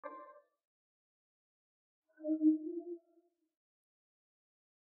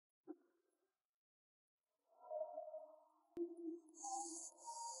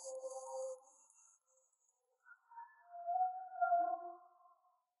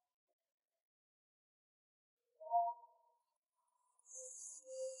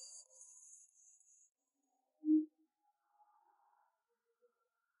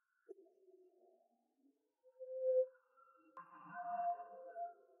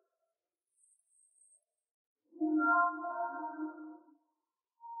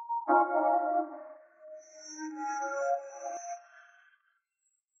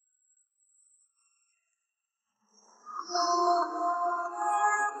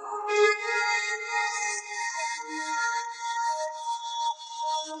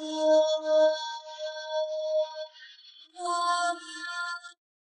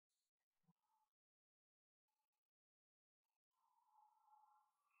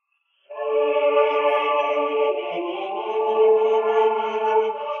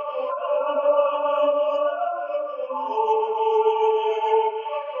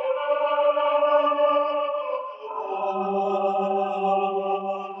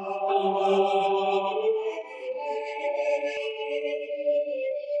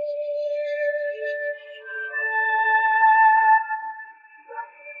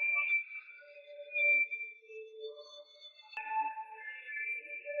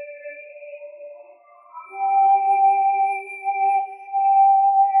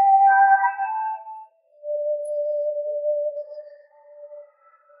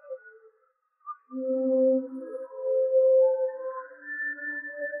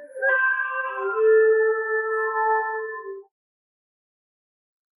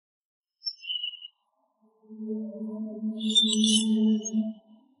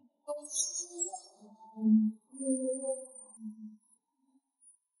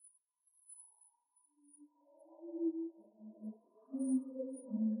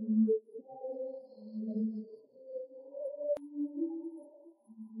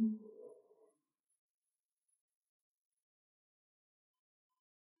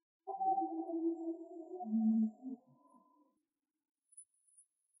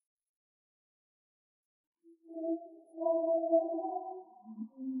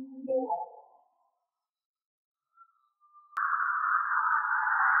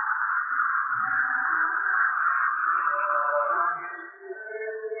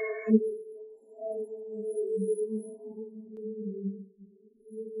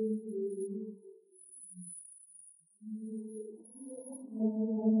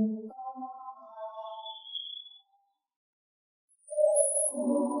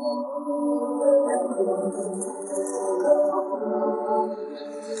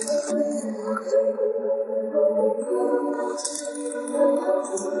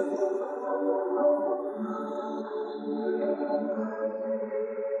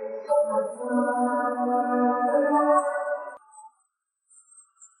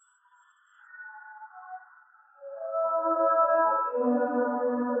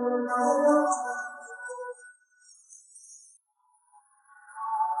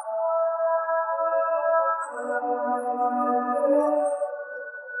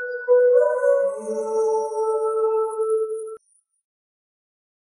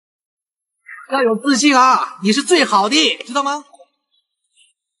要有自信啊！你是最好的，知道吗？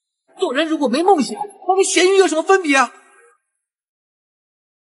做人如果没梦想，那跟咸鱼有什么分别啊？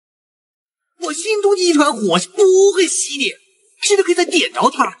我心中的一团火不会熄灭，现在可以再点着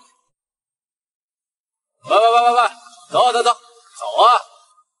它。喂，走走啊！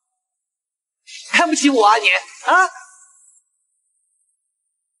看不起我啊你啊！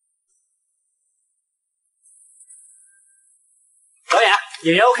导演，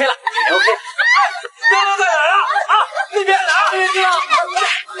演员 OK 了，演员 OK 了。刚刚在哪儿啊？啊，那边哪儿？那边啊！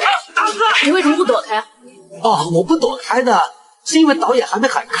大哥，你为什么不躲开啊？哦，我不躲开的，是因为导演还没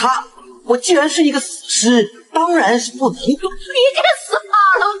喊咔。我既然是一个死尸，当然是不能躲。你这个死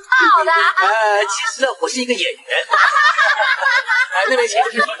跑龙套的！其实我是一个演员。那位请，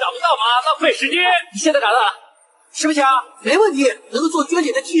说找不到吗？浪费时间。你现在找到了，行不行？没问题，能够做娟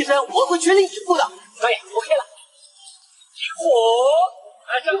姐的替身，我会全力以赴的。导演 OK 了。火，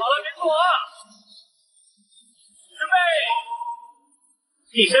来站好了，别动啊！准备，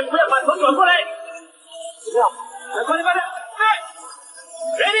替身不要把头转过来。怎么样？来，快点，对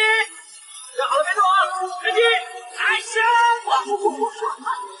 ，ready， 站好了，别动啊 ，ready， action！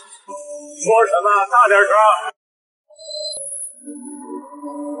 说什么？大点声！